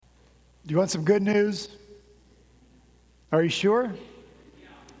Do you want some good news? Are you sure?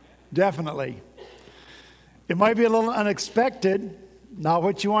 Definitely. It might be a little unexpected, not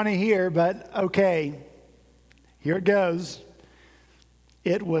what you want to hear, but okay. Here it goes.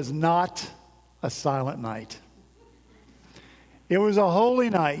 It was not a silent night. It was a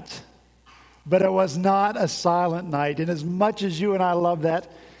holy night, but it was not a silent night. And as much as you and I love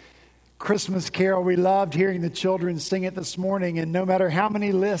that Christmas carol, we loved hearing the children sing it this morning. And no matter how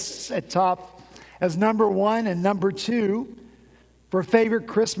many lists at top as number one and number two for favorite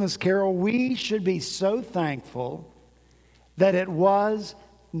Christmas carol, we should be so thankful that it was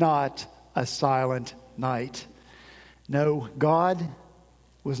not a silent night. No, God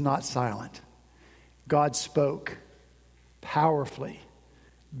was not silent. God spoke powerfully,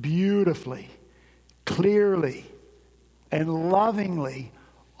 beautifully, clearly, and lovingly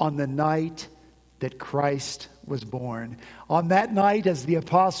on the night that Christ was born. On that night, as the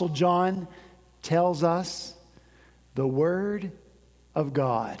Apostle John tells us, the Word of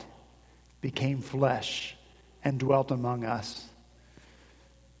God became flesh and dwelt among us.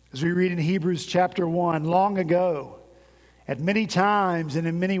 As we read in Hebrews chapter 1, long ago, at many times and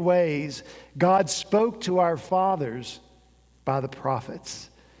in many ways, God spoke to our fathers by the prophets.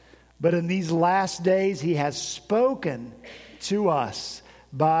 But in these last days, He has spoken to us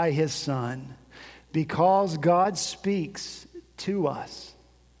by His Son. Because God speaks to us,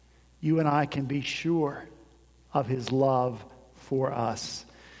 you and I can be sure of His love for us.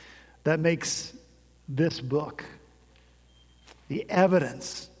 That makes this book the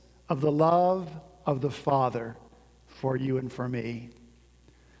evidence of the love of the Father for you and for me.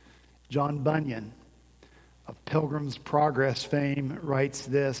 John Bunyan of Pilgrim's Progress fame writes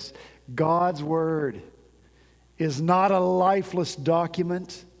this: God's Word is not a lifeless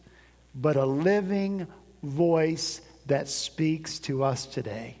document, but a living voice that speaks to us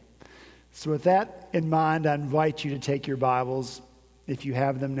today. So with that in mind, I invite you to take your Bibles, if you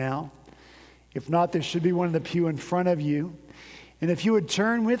have them now. If not, there should be one in the pew in front of you. And if you would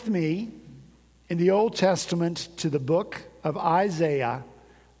turn with me in the Old Testament to the book of Isaiah,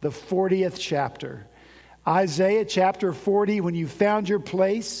 the 40th chapter. Isaiah chapter 40, when you found your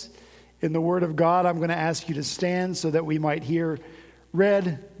place in the Word of God, I'm going to ask you to stand so that we might hear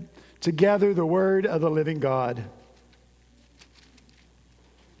read together the Word of the living God.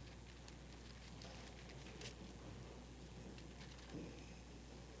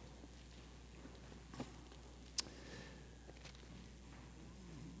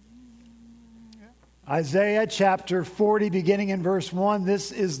 Isaiah chapter 40, beginning in verse 1,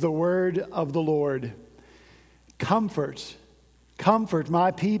 this is the word of the Lord. Comfort, comfort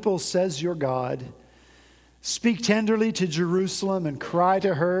my people, says your God. Speak tenderly to Jerusalem and cry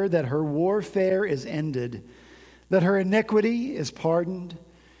to her that her warfare is ended, that her iniquity is pardoned,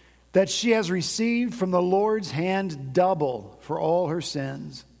 that she has received from the Lord's hand double for all her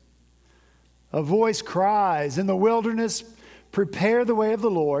sins. A voice cries, in the wilderness, prepare the way of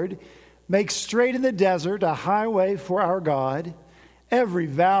the Lord. Make straight in the desert a highway for our God. Every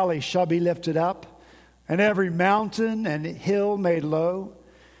valley shall be lifted up, and every mountain and hill made low.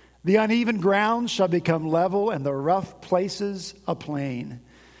 The uneven ground shall become level, and the rough places a plain.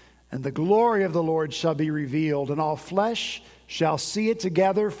 And the glory of the Lord shall be revealed, and all flesh shall see it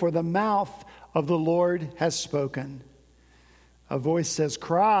together, for the mouth of the Lord has spoken. A voice says,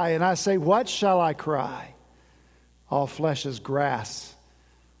 cry, and I say, what shall I cry? All flesh is grass,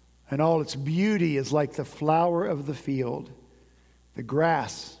 and all its beauty is like the flower of the field. The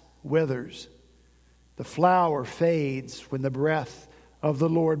grass withers, the flower fades when the breath of the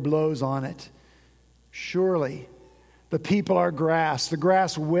Lord blows on it. Surely the people are grass, the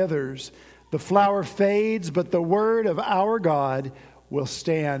grass withers, the flower fades, but the word of our God will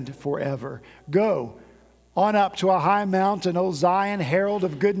stand forever. Go on up to a high mountain, O Zion, herald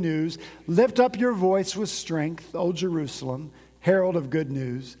of good news. Lift up your voice with strength, O Jerusalem, herald of good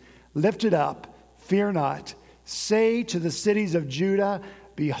news. Lift it up, fear not. Say to the cities of Judah,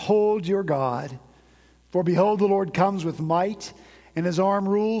 behold your God. For behold, the Lord comes with might, and his arm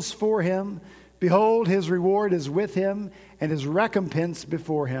rules for him. Behold, his reward is with him, and his recompense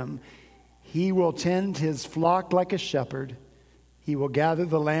before him. He will tend his flock like a shepherd. He will gather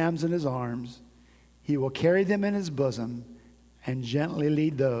the lambs in his arms. He will carry them in his bosom, and gently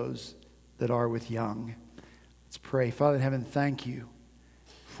lead those that are with young. Let's pray. Father in heaven, thank you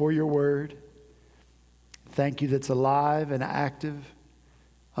for your word. Thank you that's alive and active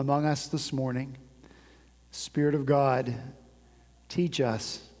among us this morning. Spirit of God, teach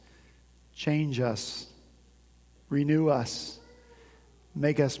us, change us, renew us,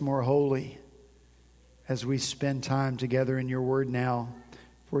 make us more holy as we spend time together in your word now.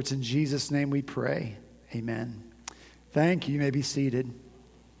 For it's in Jesus' name we pray. Amen. Thank you. You may be seated.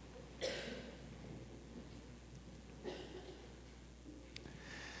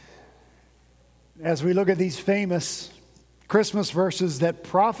 As we look at these famous Christmas verses that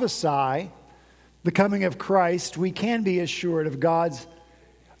prophesy the coming of Christ, we can be assured of God's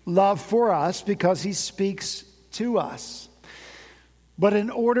love for us because He speaks to us. But in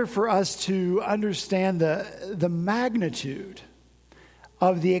order for us to understand the magnitude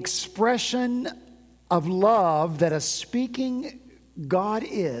of the expression of love that a speaking God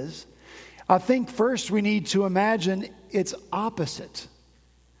is, I think first we need to imagine its opposite.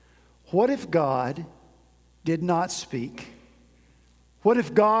 What if God did not speak? What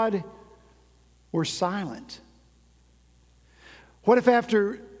if God were silent? What if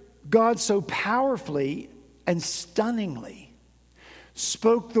after God so powerfully and stunningly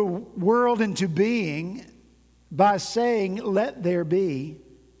spoke the world into being by saying, "Let there be"?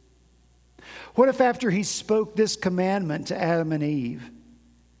 What if after He spoke this commandment to Adam and Eve,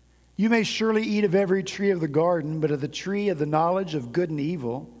 "You may surely eat of every tree of the garden, but of the tree of the knowledge of good and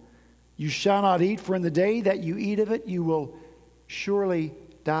evil you shall not eat, for in the day that you eat of it you will surely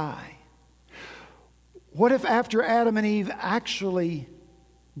die"? What if after Adam and Eve actually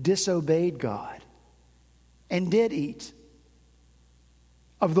disobeyed God and did eat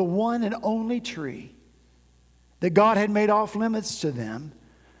of the one and only tree that God had made off limits to them?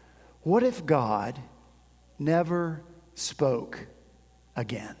 What if God never spoke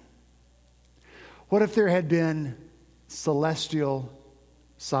again? What if there had been celestial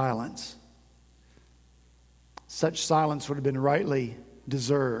silence? Such silence would have been rightly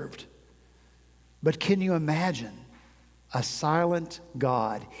deserved. But can you imagine a silent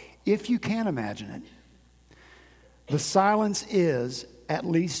God? If you can imagine it, the silence is, at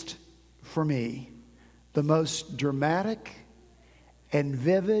least for me, the most dramatic and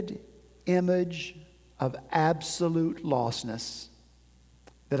vivid image of absolute lostness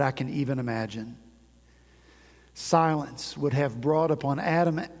that I can even imagine. Silence would have brought upon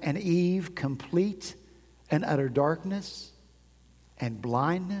Adam and Eve complete and utter darkness and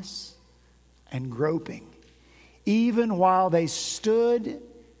blindness and groping, even while they stood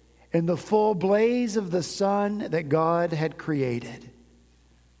in the full blaze of the sun that God had created.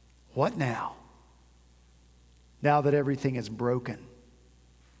 What now? Now that everything is broken,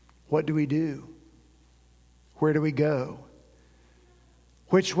 what do we do? Where do we go?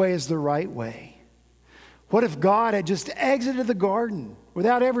 Which way is the right way? What if God had just exited the garden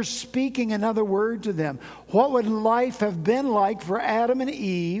without ever speaking another word to them? What would life have been like for Adam and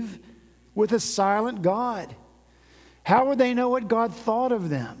Eve with a silent God? How would they know what God thought of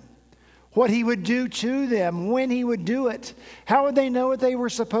them? What He would do to them, when He would do it? How would they know what they were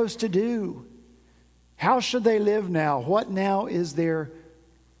supposed to do? How should they live now? What now is their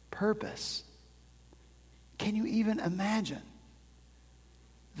purpose? Can you even imagine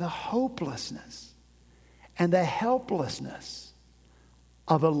the hopelessness and the helplessness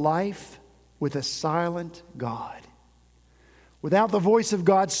of a life with a silent God? Without the voice of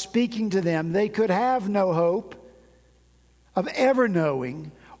God speaking to them, they could have no hope of ever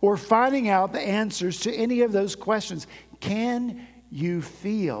knowing or finding out the answers to any of those questions. Can you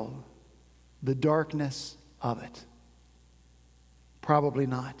feel the darkness of it? Probably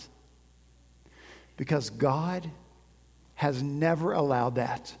not. Because God has never allowed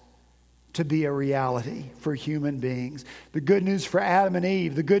that to be a reality for human beings. The good news for Adam and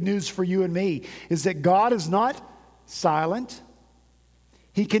Eve, the good news for you and me, is that God is not silent.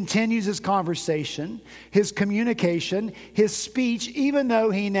 He continues His conversation, His communication, His speech, even though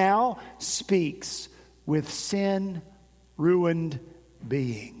He now speaks with sin-ruined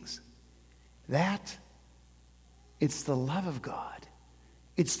beings. It's the love of God.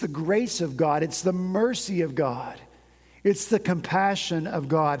 It's the grace of God. It's the mercy of God. It's the compassion of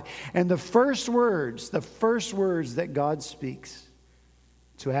God. And the first words that God speaks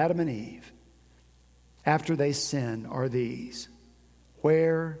to Adam and Eve after they sin are these: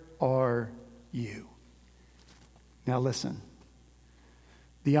 "Where are you?" Now listen,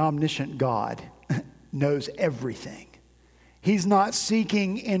 the omniscient God knows everything. He's not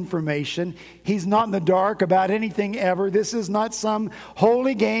seeking information. He's not in the dark about anything ever. This is not some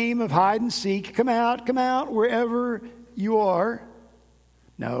holy game of hide and seek. Come out, wherever you are.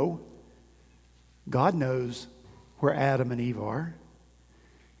 No. God knows where Adam and Eve are.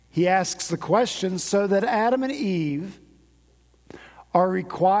 He asks the questions so that Adam and Eve are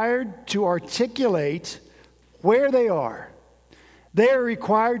required to articulate where they are. They are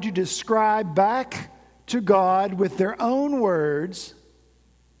required to describe back to God with their own words,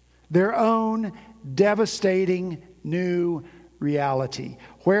 their own devastating new reality.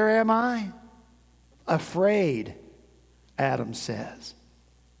 Where am I? Afraid, Adam says.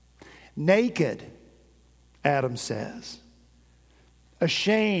 Naked, Adam says.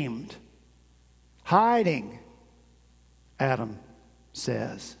 Ashamed, hiding, Adam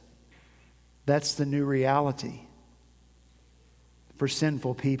says. That's the new reality for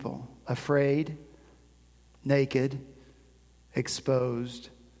sinful people. Afraid, naked, exposed,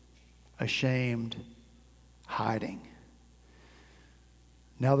 ashamed, hiding.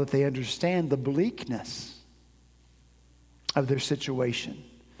 Now that they understand the bleakness of their situation,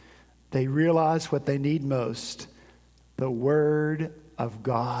 they realize what they need most: the Word of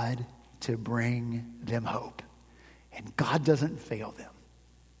God to bring them hope. And God doesn't fail them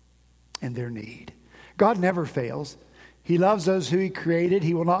in their need. God never fails. He loves those who He created.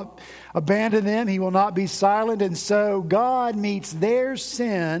 He will not abandon them. He will not be silent. And so God meets their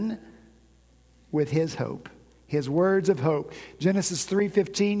sin with His hope, His words of hope. Genesis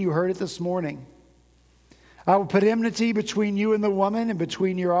 3:15, you heard it this morning. I will put enmity between you and the woman, and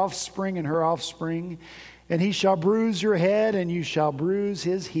between your offspring and her offspring. And he shall bruise your head, and you shall bruise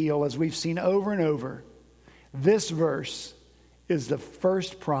his heel. As we've seen over and over, this verse is the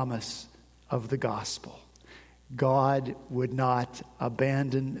first promise of the gospel. God would not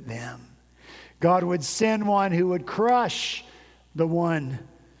abandon them. God would send one who would crush the one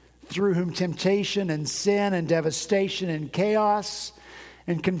through whom temptation and sin and devastation and chaos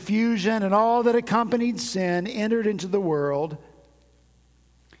and confusion and all that accompanied sin entered into the world.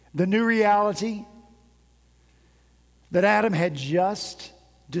 The new reality that Adam had just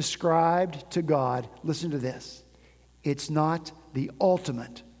described to God. Listen to this. It's not the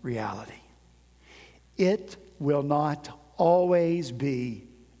ultimate reality. It will not always be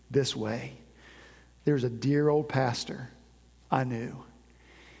this way. There's a dear old pastor I knew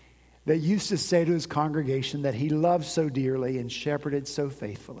that used to say to his congregation that he loved so dearly and shepherded so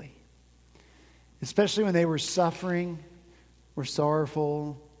faithfully, especially when they were suffering or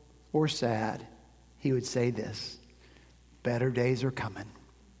sorrowful or sad. He would say this: better days are coming.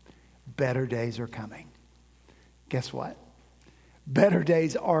 Better days are coming. Guess what? Better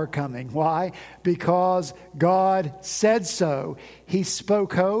days are coming. Why? Because God said so. He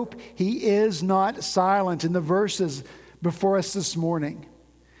spoke hope. He is not silent. In the verses before us this morning,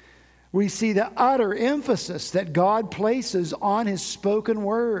 we see the utter emphasis that God places on His spoken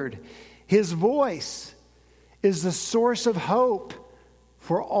word. His voice is the source of hope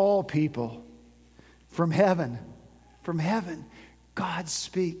for all people. From heaven, God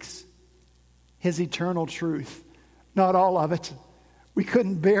speaks His eternal truth. Not all of it. We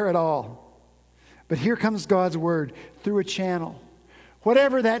couldn't bear it all. But here comes God's word through a channel,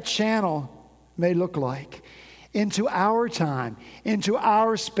 whatever that channel may look like, into our time, into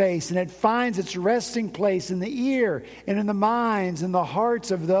our space, and it finds its resting place in the ear and in the minds and the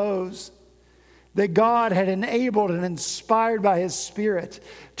hearts of those that God had enabled and inspired by His Spirit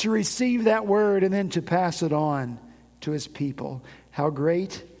to receive that word and then to pass it on to His people. How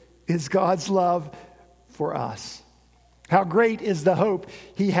great is God's love for us. How great is the hope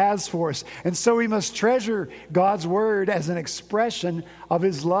He has for us. And so we must treasure God's word as an expression of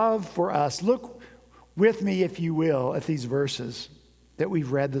His love for us. Look with me, if you will, at these verses that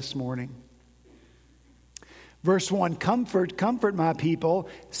we've read this morning. Verse 1, comfort, comfort my people,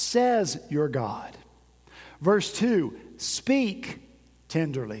 says your God. Verse 2, speak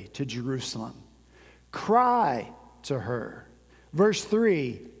tenderly to Jerusalem. Cry to her. Verse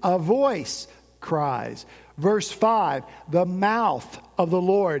 3, a voice cries. Verse 5, the mouth of the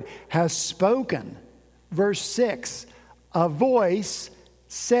Lord has spoken. Verse 6, a voice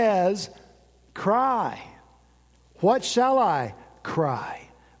says, cry. What shall I cry?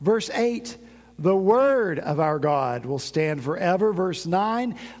 Verse 8, the word of our God will stand forever. Verse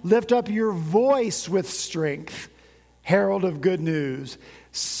 9, lift up your voice with strength, herald of good news.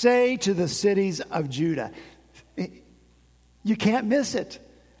 Say to the cities of Judah. You can't miss it.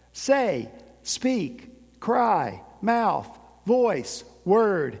 Say, speak, cry, mouth, voice,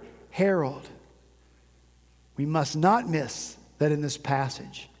 word, herald. We must not miss that in this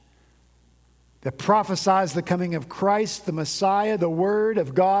passage that prophesies the coming of Christ, the Messiah, the Word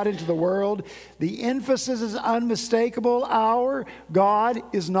of God into the world. The emphasis is unmistakable. Our God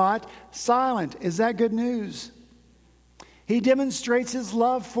is not silent. Is that good news? He demonstrates His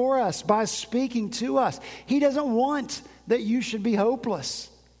love for us by speaking to us. He doesn't want that you should be hopeless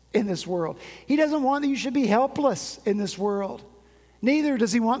in this world. He doesn't want that you should be helpless in this world. Neither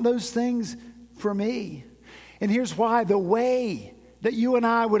does He want those things for me. And here's why. The way that you and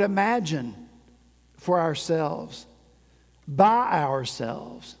I would imagine for ourselves, by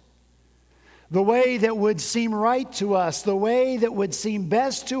ourselves, the way that would seem right to us, the way that would seem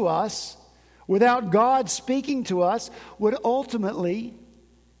best to us, without God speaking to us, would ultimately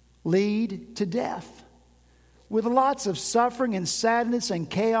lead to death, with lots of suffering and sadness and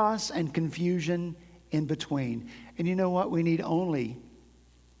chaos and confusion in between. And you know what? We need only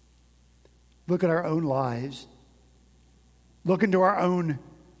look at our own lives, look into our own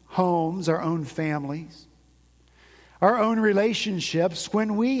homes, our own families, our own relationships,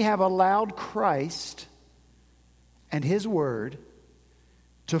 when we have allowed Christ and His Word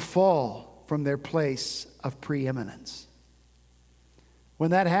to fall from their place of preeminence.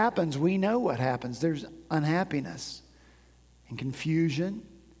 When that happens, we know what happens. There's unhappiness and confusion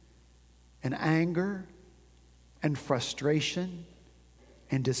and anger and frustration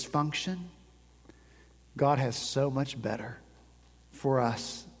and dysfunction. God has so much better for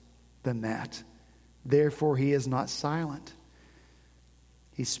us than that. Therefore, He is not silent.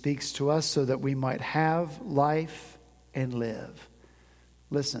 He speaks to us so that we might have life and live.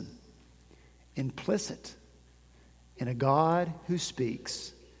 Listen, implicit in a God who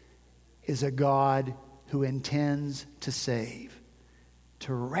speaks is a God who intends to save,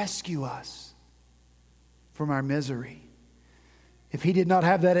 to rescue us from our misery. If He did not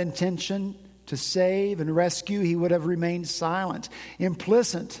have that intention to save and rescue, He would have remained silent.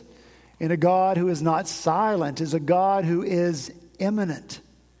 Implicit in a God who is not silent is a God who is immanent,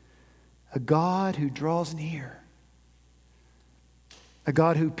 a God who draws near, a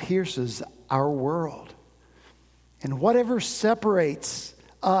God who pierces our world. And whatever separates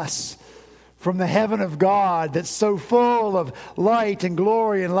us from the heaven of God that's so full of light and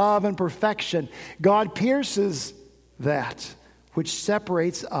glory and love and perfection, God pierces that which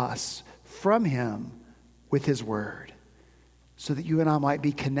separates us from Him with His Word, so that you and I might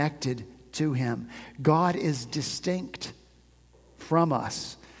be connected to Him. God is distinct from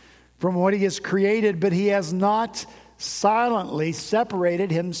us, from what He has created, but He has not silently separated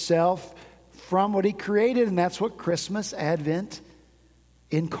Himself from what He created. And that's what Christmas, Advent,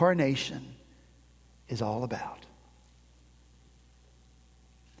 incarnation is all about.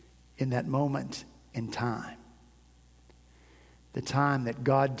 In that moment in time, the time that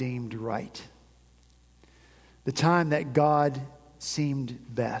God deemed right, the time that God seemed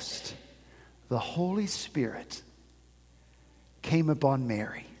best, the Holy Spirit came upon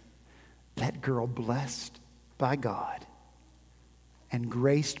Mary, that girl blessed by God and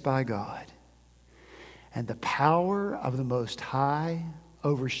graced by God. And the power of the Most High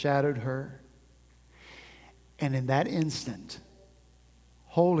overshadowed her. And in that instant,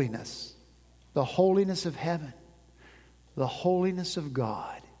 holiness, the holiness of heaven, the holiness of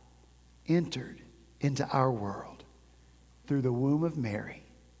God entered into our world through the womb of Mary.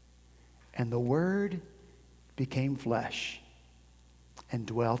 And the Word became flesh and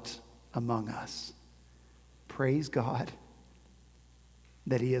dwelt among us. Praise God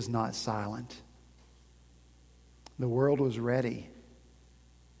that He is not silent. The world was ready,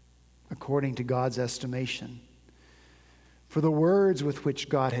 according to God's estimation, for the words with which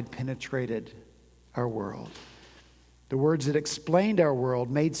God had penetrated our world. The words that explained our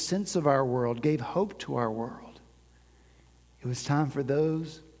world, made sense of our world, gave hope to our world. It was time for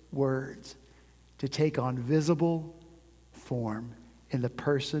those words to take on visible form in the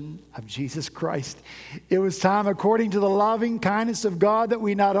person of Jesus Christ. It was time, according to the loving kindness of God, that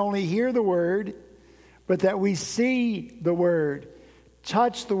we not only hear the Word, but that we see the Word,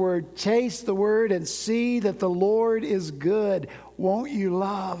 touch the Word, taste the Word, and see that the Lord is good. Won't you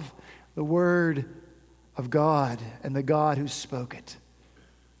love the Word of God and the God who spoke it?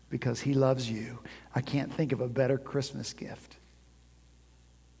 Because He loves you. I can't think of a better Christmas gift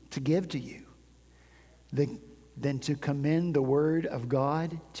to give to you than to commend the Word of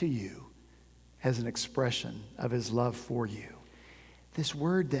God to you as an expression of His love for you. This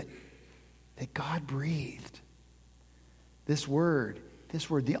Word that God breathed. This word,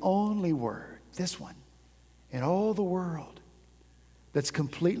 the only Word, this one, in all the world that's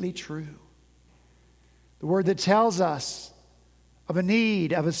completely true. The Word that tells us of a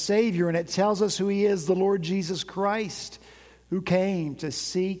need, of a Savior, and it tells us who He is, the Lord Jesus Christ, who came to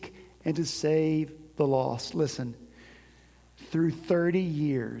seek and to save the lost. Listen, through 30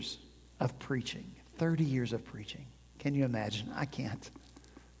 years of preaching, 30 years of preaching. Can you imagine? I can't.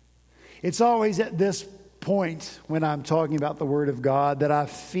 It's always at this point when I'm talking about the Word of God that I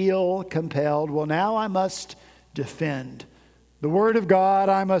feel compelled, well, now I must defend the Word of God.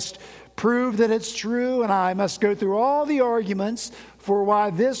 I must prove that it's true, and I must go through all the arguments for why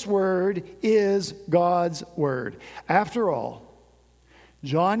this Word is God's Word. After all,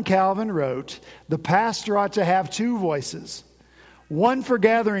 John Calvin wrote, the pastor ought to have two voices, one for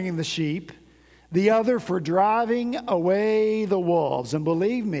gathering the sheep the other for driving away the wolves. And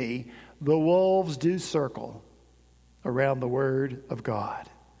believe me, the wolves do circle around the Word of God,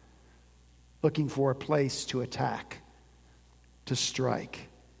 looking for a place to attack, to strike,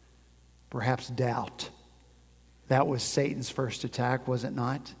 perhaps doubt. That was Satan's first attack, was it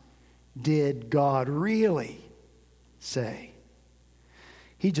not? Did God really say?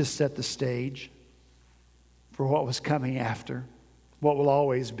 He just set the stage for what was coming after, what will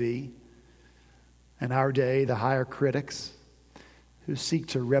always be. In our day, the higher critics who seek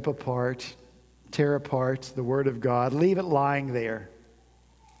to rip apart, tear apart the Word of God, leave it lying there,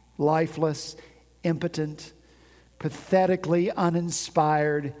 lifeless, impotent, pathetically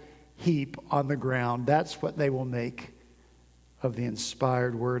uninspired heap on the ground. That's what they will make of the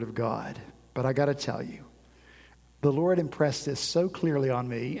inspired Word of God. But I got to tell you, the Lord impressed this so clearly on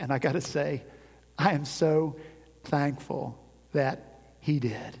me, and I got to say, I am so thankful that He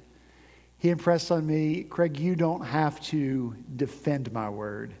did. He impressed on me, Craig, you don't have to defend my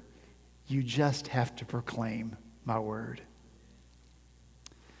Word. You just have to proclaim my Word.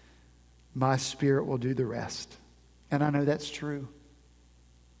 My Spirit will do the rest. And I know that's true.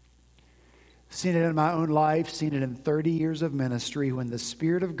 Seen it in my own life, seen it in 30 years of ministry. When the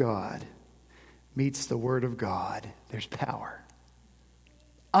Spirit of God meets the Word of God, there's power.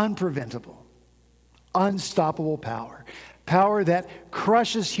 Unpreventable, unstoppable power. Power that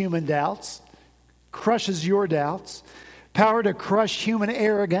crushes human doubts, crushes your doubts. Power to crush human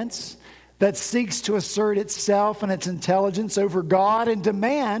arrogance that seeks to assert itself and its intelligence over God and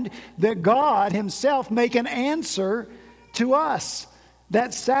demand that God Himself make an answer to us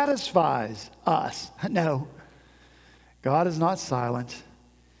that satisfies us. No, God is not silent.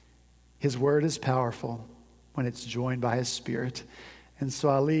 His Word is powerful when it's joined by His Spirit. And so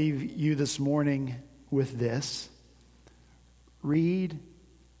I leave you this morning with this. Read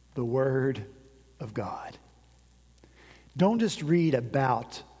the Word of God. Don't just read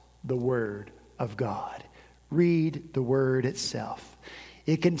about the Word of God. Read the Word itself.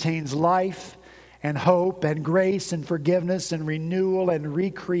 It contains life and hope and grace and forgiveness and renewal and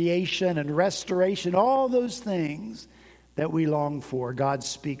recreation and restoration, all those things that we long for. God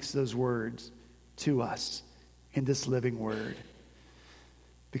speaks those words to us in this living Word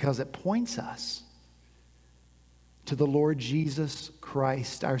because it points us to the Lord Jesus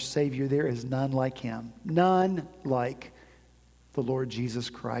Christ, our Savior. There is none like Him. None like the Lord Jesus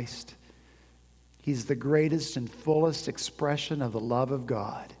Christ. He's the greatest and fullest expression of the love of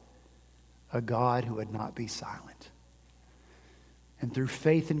God. A God who would not be silent. And through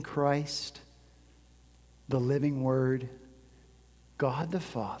faith in Christ, the living Word, God the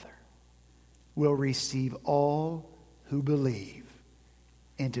Father will receive all who believe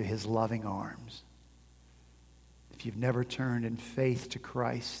into His loving arms. If you've never turned in faith to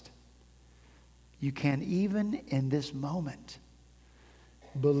Christ, you can even in this moment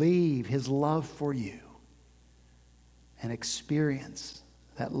believe His love for you and experience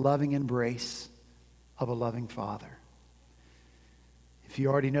that loving embrace of a loving Father. If you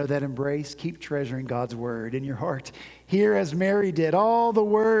already know that embrace, keep treasuring God's Word in your heart. Hear as Mary did, all the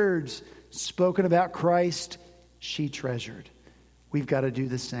words spoken about Christ, she treasured. We've got to do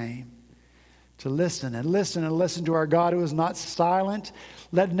the same. To listen and listen and listen to our God who is not silent.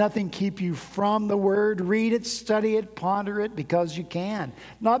 Let nothing keep you from the Word. Read it, study it, ponder it because you can.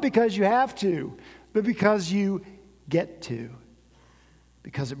 Not because you have to, but because you get to.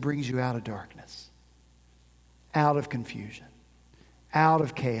 Because it brings you out of darkness, out of confusion, out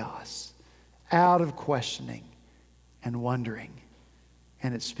of chaos, out of questioning and wondering.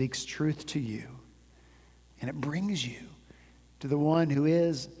 And it speaks truth to you. And it brings you to the one who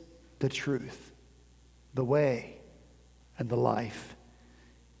is the truth, the way, and the life.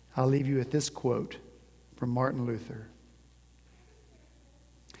 I'll leave you with this quote from Martin Luther.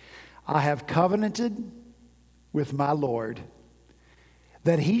 I have covenanted with my Lord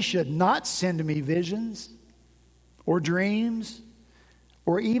that He should not send me visions or dreams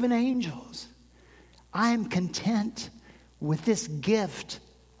or even angels. I am content with this gift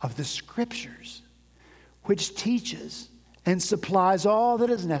of the Scriptures, which teaches and supplies all that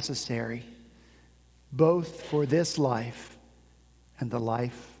is necessary, both for this life and the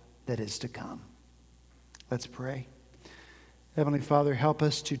life that is to come. Let's pray. Heavenly Father, help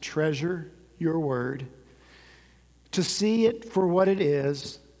us to treasure your Word, to see it for what it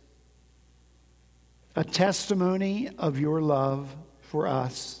is, a testimony of your love for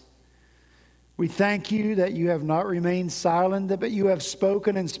us. We thank you that you have not remained silent, but you have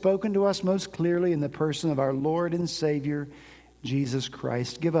spoken and spoken to us most clearly in the person of our Lord and Savior, Jesus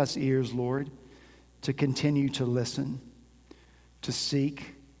Christ. Give us ears, Lord, to continue to listen, to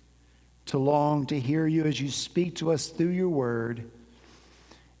seek, to long to hear you as you speak to us through your word.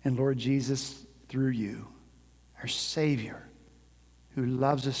 And Lord Jesus, through you, our Savior, who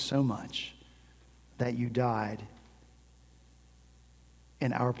loves us so much that you died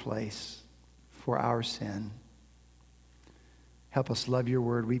in our place for our sin. Help us love your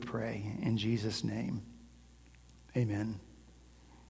word, we pray. In Jesus' name, amen.